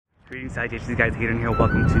Greetings, salutations guys, Hayden here,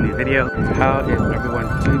 welcome to a new video. How is everyone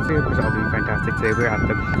doing today? We're all doing fantastic today. We're at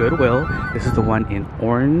the Goodwill. This is the one in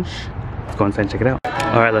orange. Let's go inside and check it out.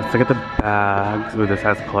 Alright, let's look at the bags. Ooh, this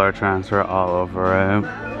has color transfer all over it.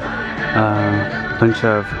 Bunch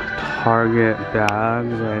of Target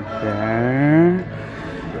bags right there.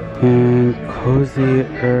 And Cozy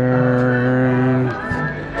Earth.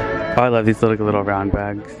 Oh, I love these little round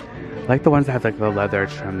bags. I like the ones that have like the leather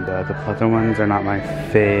trim though. The pleather ones are not my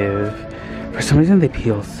fave. For some reason they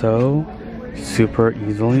peel so super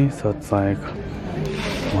easily, so it's like,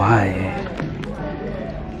 why?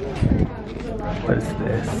 What is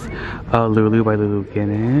this? Oh, Lulu by Lulu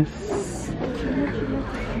Guinness.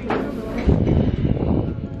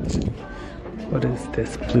 What is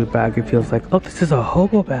this blue bag? It feels like, oh, this is a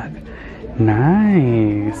hobo bag.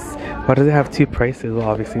 Nice. Why does it have two prices? Well,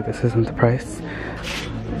 obviously this isn't the price.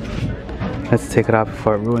 Let's take it off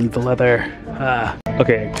before it ruins the leather.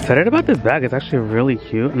 Okay, excited about this bag. It's actually really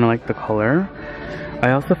cute and I like the color.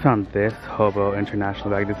 I also found this Hobo International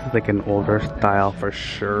bag. This is like an older style for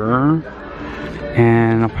sure.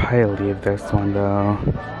 And I'll probably leave this one though.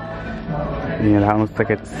 Yeah, that one looks like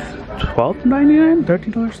it's $12.99,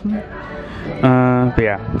 $13 something. But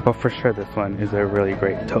yeah, but for sure this one is a really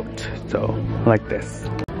great tote. So I like this.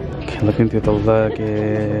 Okay, looking through the luggage.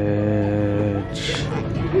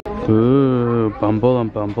 Ooh, Bumble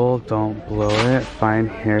and Bumble, don't blow it. Fine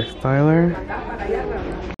hairstyler.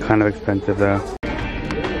 Kind of expensive though.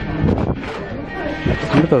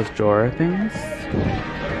 Some of those drawer things.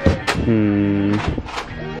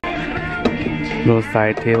 Little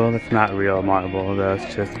side table. That's not real marble though,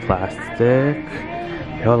 it's just plastic. They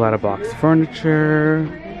have a lot of box furniture.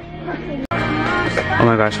 Oh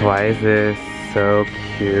my gosh, why is this so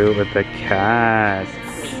cute with the cats?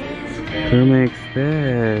 Who makes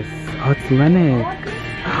this? Oh, it's Lennox.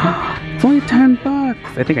 It's only 10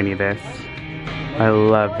 bucks. I think I need this. I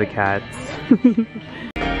love the cats.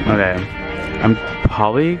 Okay, I'm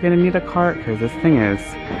probably gonna need a cart because this thing is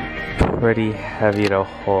pretty heavy to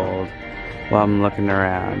hold while I'm looking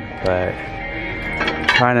around, but I'm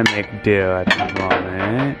trying to make do at the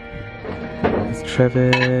moment. Let's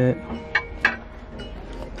trivet.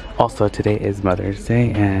 Also, today is Mother's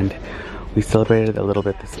Day and we celebrated a little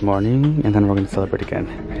bit this morning, and then we're going to celebrate again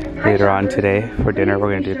later on today. For dinner, we're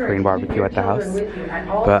going to do Korean barbecue at the house.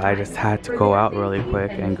 But I just had to go out really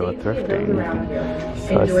quick and go thrifting.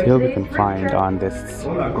 So let's see what we can find on this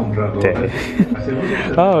day.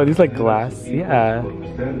 Oh, these like glass, yeah.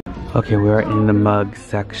 Okay, we're in the mug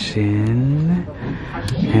section.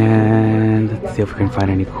 And let's see if we can find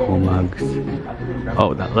any cool mugs.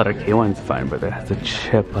 Oh, that letter K one's fine, but it has a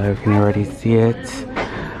chip. I can already see it.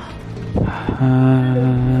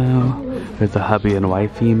 There's a hubby and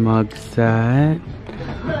wifey mug set.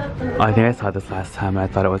 I think I saw this last time. I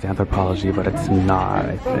thought it was Anthropology, but it's not,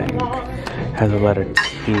 I think. It has a letter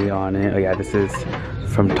T on it. Oh yeah, this is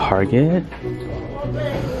from Target.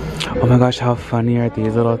 Oh my gosh, how funny are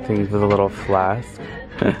these little things with a little flask?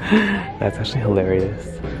 That's actually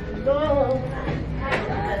hilarious.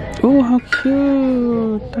 Oh, how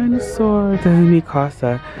cute! Dinosaur. This is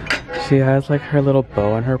Mikasa. She has like her little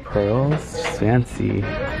bow and her pearls. She's fancy.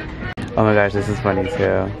 Oh my gosh, this is funny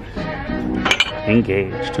too.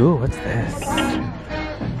 Engaged. Ooh, what's this?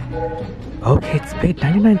 Oh, Kate Spade,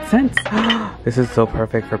 99 cents. This is so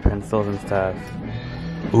perfect for pencils and stuff.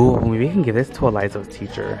 Ooh, maybe we can give this to Eliza's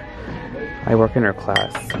teacher. I work in her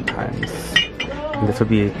class sometimes. And this would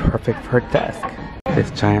be perfect for her desk.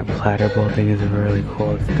 This giant platter bowl thing is really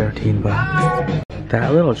cool. It's 13 bucks.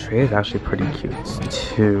 That little tray is actually pretty cute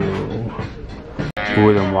too.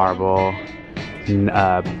 Ooh, the marble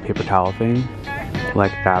paper towel thing.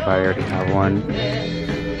 Like that, but I already have one.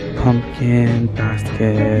 Pumpkin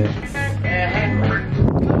baskets.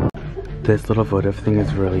 This little votive thing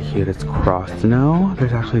is really cute. It's crossed now.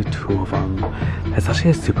 There's actually two of them. It's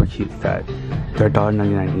actually a super cute set. They're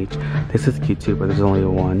 $1.99 each. This is cute too, but there's only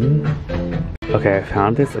one. Okay, I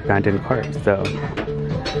found this abandoned cart, so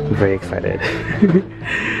I'm very excited.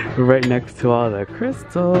 Right next to all the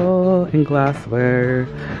crystal and glassware.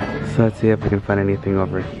 So let's see if we can find anything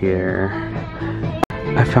over here.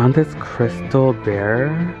 I found this crystal bear.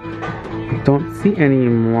 I don't see any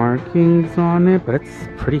markings on it, but it's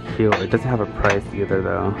pretty cute. It doesn't have a price either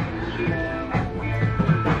though. I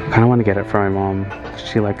kind of want to get it for my mom.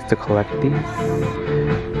 She likes to collect these.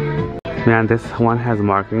 Man, this one has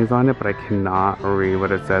markings on it, but I cannot read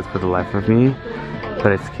what it says for the life of me.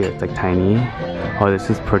 But it's cute, it's like tiny. Oh, this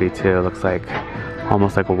is pretty too. It looks like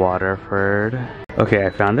almost like a Waterford. Okay, I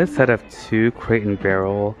found this set of 2 Crate and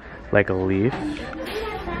Barrel like leaf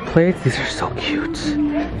plates. These are so cute.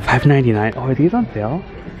 $5.99. Oh, are these on sale?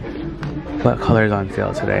 What color is on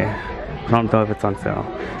sale today? I don't know if it's on sale.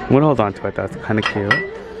 I'm gonna hold on to it though, it's kind of cute.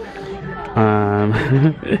 I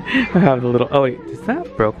have the little, oh wait, is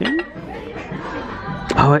that broken?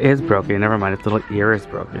 Oh, it is broken, never mind, its little ear is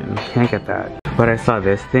broken. Can't get that. But I saw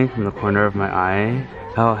this thing from the corner of my eye.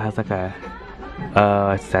 Oh, it has like a, oh,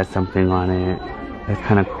 it says something on it. It's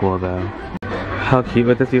kind of cool though. How cute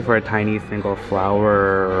would this be for a tiny single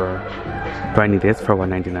flower? Do I need this for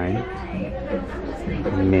 $1.99?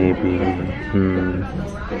 Maybe.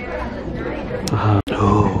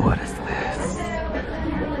 Oh, what is this?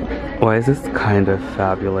 Why is this kind of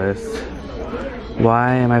fabulous?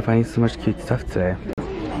 Why am I finding so much cute stuff today?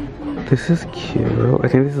 This is cute. I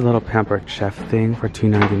think this is a little pampered chef thing for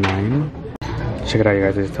 $2.99. Check it out, you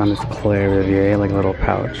guys. I just found this Claire Vivier, like a little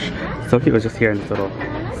pouch. So cute. It was just here in this little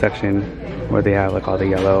section where they have like all the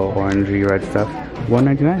yellow, orangey, red stuff.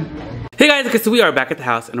 $1.99. Hey guys, okay, so we are back at the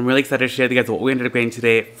house and I'm really excited to share with you guys what we ended up getting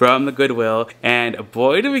today from the Goodwill, and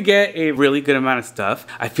boy did we get a really good amount of stuff.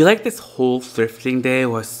 I feel like this whole thrifting day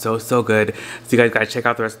was so good. So you guys gotta check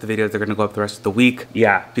out the rest of the videos. They're gonna go up the rest of the week.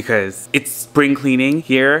 Yeah, because it's spring cleaning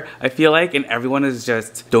here, I feel like, and everyone is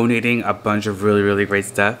just donating a bunch of really great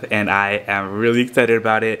stuff, and I am really excited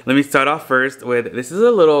about it. Let me start off first with, this is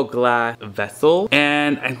a little glass vessel,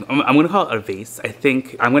 and I'm gonna call it a vase. I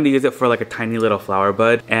think I'm gonna use it for like a tiny little flower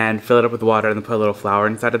bud and fill it up with water and then put a little flower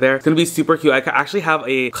inside of there. It's gonna be super cute. I actually have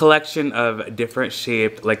a collection of different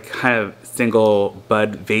shaped, like kind of single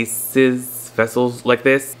bud vessels like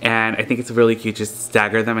this, and I think it's really cute. Just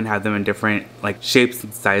stagger them and have them in different like shapes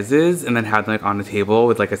and sizes, and then have them like on the table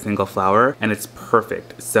with like a single flower, and it's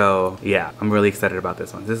perfect. So yeah, I'm really excited about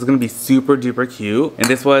this one. This is gonna be super duper cute, and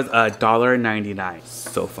this was $1.99.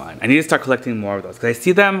 So fun. I need to start collecting more of those because I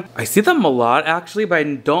see them a lot actually, but I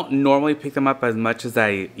don't normally pick them up as much as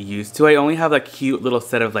I used to. I only have a cute little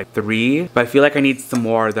set of like 3, but I feel like I need some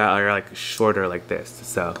more that are like shorter like this.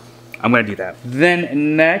 So I'm gonna do that.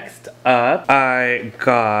 Then next up, I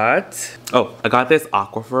got this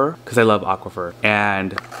aquifer because I love aquifer,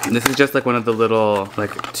 and this is just like one of the little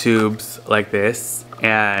like tubes like this.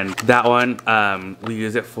 And that one, we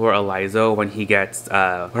use it for Elizo when he gets,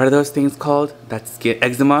 what are those things called? That's skin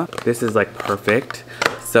eczema. This is like perfect.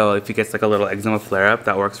 So if he gets like a little eczema flare-up,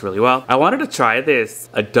 that works really well. I wanted to try this,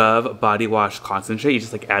 a Dove body wash concentrate. You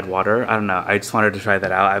just like add water. I don't know. I just wanted to try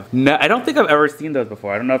that out. I don't think I've ever seen those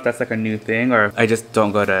before. I don't know if that's like a new thing or I just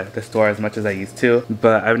don't go to the store as much as I used to.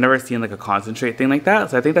 But I've never seen like a concentrate thing like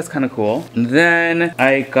that. So I think that's kind of cool. And then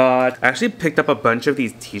I actually picked up a bunch of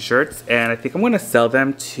these t-shirts, and I think I'm going to sell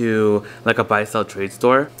them to like a buy-sell trade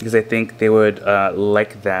store because I think they would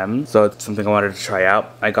like them. So it's something I wanted to try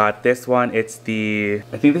out. I got this one. It's the,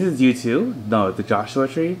 I think this is U2. No, the Joshua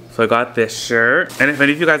Tree. So I got this shirt. And if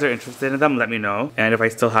any of you guys are interested in them, let me know. And if I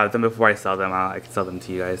still have them before I sell them, I can sell them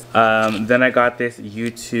to you guys. Then I got this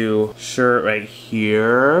U2 shirt right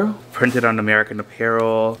here, printed on American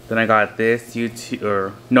Apparel. Then I got this U2,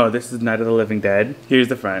 or no, this is Night of the Living Dead. Here's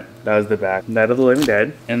the front. That was the back. Night of the Living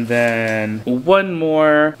Dead. And then one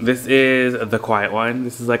more. This is The Quiet One.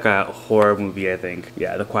 This is like a horror movie, I think.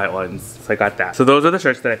 Yeah, The Quiet Ones. So I got that. So those are the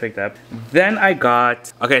shirts that I picked up. Then I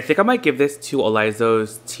got, okay, I think I might give this to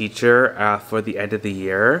Elizo's teacher for the end of the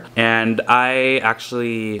year. And I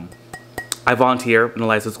volunteer in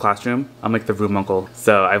Eliza's classroom. I'm like the room uncle.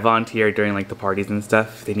 So I volunteer during like the parties and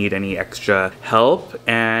stuff if they need any extra help.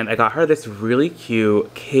 And I got her this really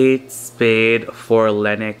cute Kate Spade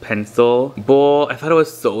Lenic pencil bowl. I thought it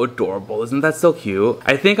was so adorable. Isn't that so cute?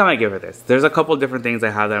 I think I might give her this. There's a couple different things I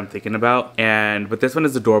have that I'm thinking about, but this one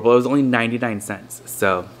is adorable. It was only 99 cents.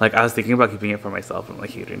 So like I was thinking about keeping it for myself. I'm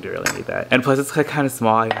like, you didn't really need that. And plus it's like kind of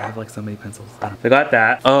small. I have like so many pencils. I got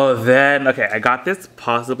that. Oh, then, okay, I got this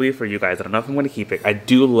possibly for you guys. I don't know if I'm going to keep it. I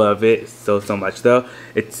do love it so much though.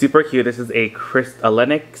 It's super cute. This is a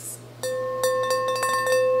Lennox.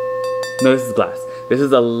 No, this is glass. This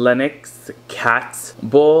is a Lennox cat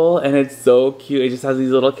bowl, and it's so cute. It just has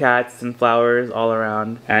these little cats and flowers all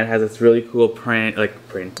around, and it has this really cool print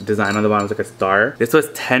design on the bottom. It's like a star. This was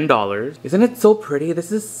 $10. Isn't it so pretty?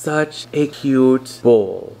 This is such a cute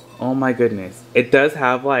bowl. Oh my goodness. It does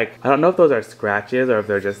have like, I don't know if those are scratches or if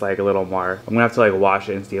they're just like a little mark. I'm gonna have to like wash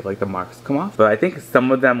it and see if like the marks come off. But I think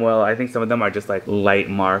some of them will. I think some of them are just like light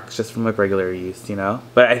marks just from like regular use, you know?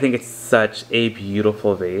 But I think it's such a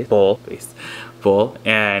beautiful bowl.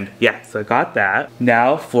 And yeah, so I got that.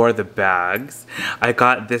 Now for the bags, I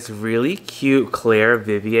got this really cute Claire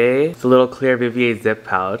Vivier. It's a little Claire Vivier zip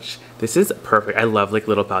pouch. This is perfect. I love like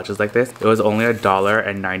little pouches like this. It was only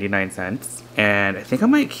 $1.99. And I think I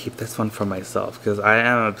might keep this one for myself because I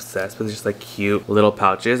am obsessed with just like cute little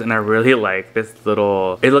pouches, and I really like this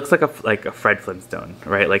little, it looks like a Fred Flintstone,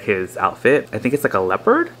 right? Like his outfit. I think it's like a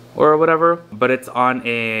leopard or whatever, but it's on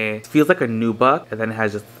it feels like a nubuck, and then it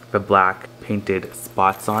has just the black painted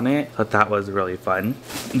spots on it. So that was really fun.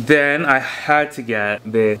 Then I had to get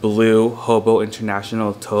the blue Hobo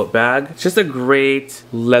International tote bag. It's just a great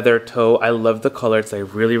leather tote. I love the color. It's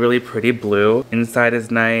like really pretty blue. Inside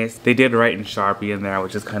is nice. They did write in Sharpie in there,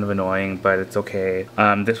 which is kind of annoying, but it's okay.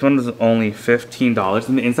 This one was only $15,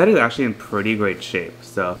 and the inside is actually in pretty great shape.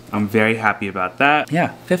 So I'm very happy about that.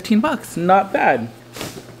 Yeah, 15 bucks, not bad.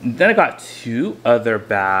 Then I got two other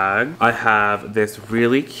bags. I have this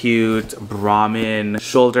really cute Brahmin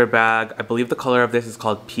shoulder bag. I believe the color of this is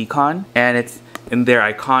called Pecan, and it's in their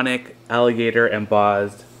iconic alligator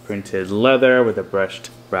embossed printed leather with a brushed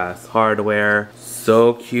brass hardware.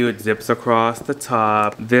 So cute, zips across the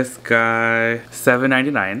top. This guy,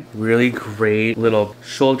 $7.99. Really great little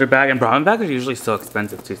shoulder bag. And Brahmin bags are usually so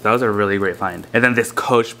expensive too, so that was a really great find. And then this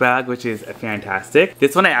Coach bag, which is fantastic.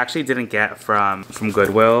 This one I actually didn't get from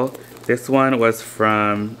Goodwill. This one was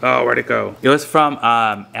from, oh, where'd it go? It was from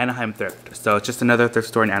Anaheim Thrift. So it's just another thrift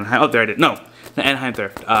store in Anaheim. Oh, there it is. No. The Anaheim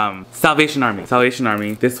Thrift, Salvation Army. Salvation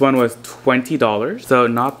Army. This one was $20, so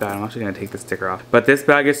not bad. I'm actually gonna take the sticker off. But this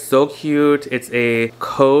bag is so cute. It's a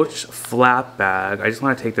Coach flap bag. I just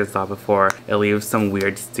want to take this off before it leaves some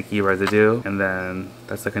weird sticky residue, and then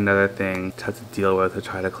that's like another thing to have to deal with to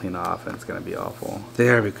try to clean off, and it's gonna be awful.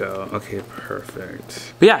 There we go. Okay,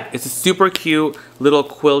 perfect. But yeah, it's a super cute little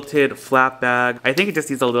quilted flap bag. I think it just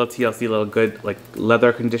needs a little TLC, little good like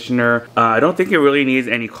leather conditioner. I don't think it really needs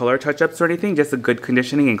any color touch-ups or anything, just a good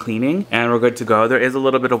conditioning and cleaning, and we're good to go. There is a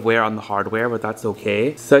little bit of wear on the hardware, but that's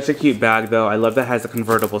okay. Such a cute bag though. I love that it has a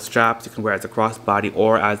convertible strap, so you can wear it as a crossbody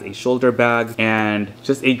or as a shoulder bag, and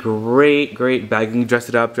just a great bag. You can dress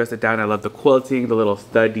it up, dress it down. I love the quilting, the little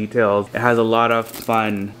stud details. It has a lot of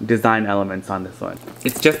fun design elements on this one.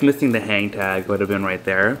 It's just missing the hang tag, would have been right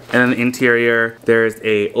there. And then the interior, there's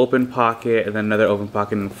a open pocket and then another open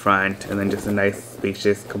pocket in front, and then just a nice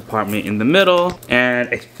spacious compartment in the middle. And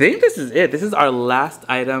I think this is it. This is our last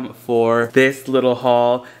item for this little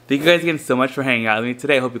haul. Thank you guys again so much for hanging out with me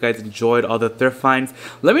today. I hope you guys enjoyed all the thrift finds.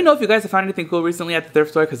 Let me know if you guys have found anything cool recently at the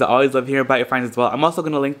thrift store, because I always love hearing about your finds as well. I'm also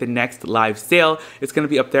going to link the next live sale. It's going to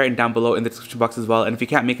be up there and down below in the description box as well. And if you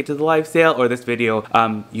can't make it to the live sale, or this video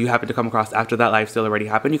you happen to come across after that live sale already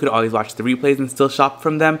happened, you could always watch the replays and still shop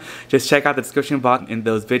from them. Just check out the description box in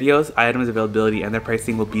those videos. Items availability and their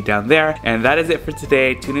pricing will be down there. And that is it for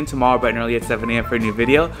today. Tune in tomorrow bright and early at 7 a.m. for a new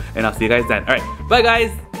video, and I'll see you guys then. Alright, bye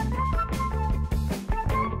guys!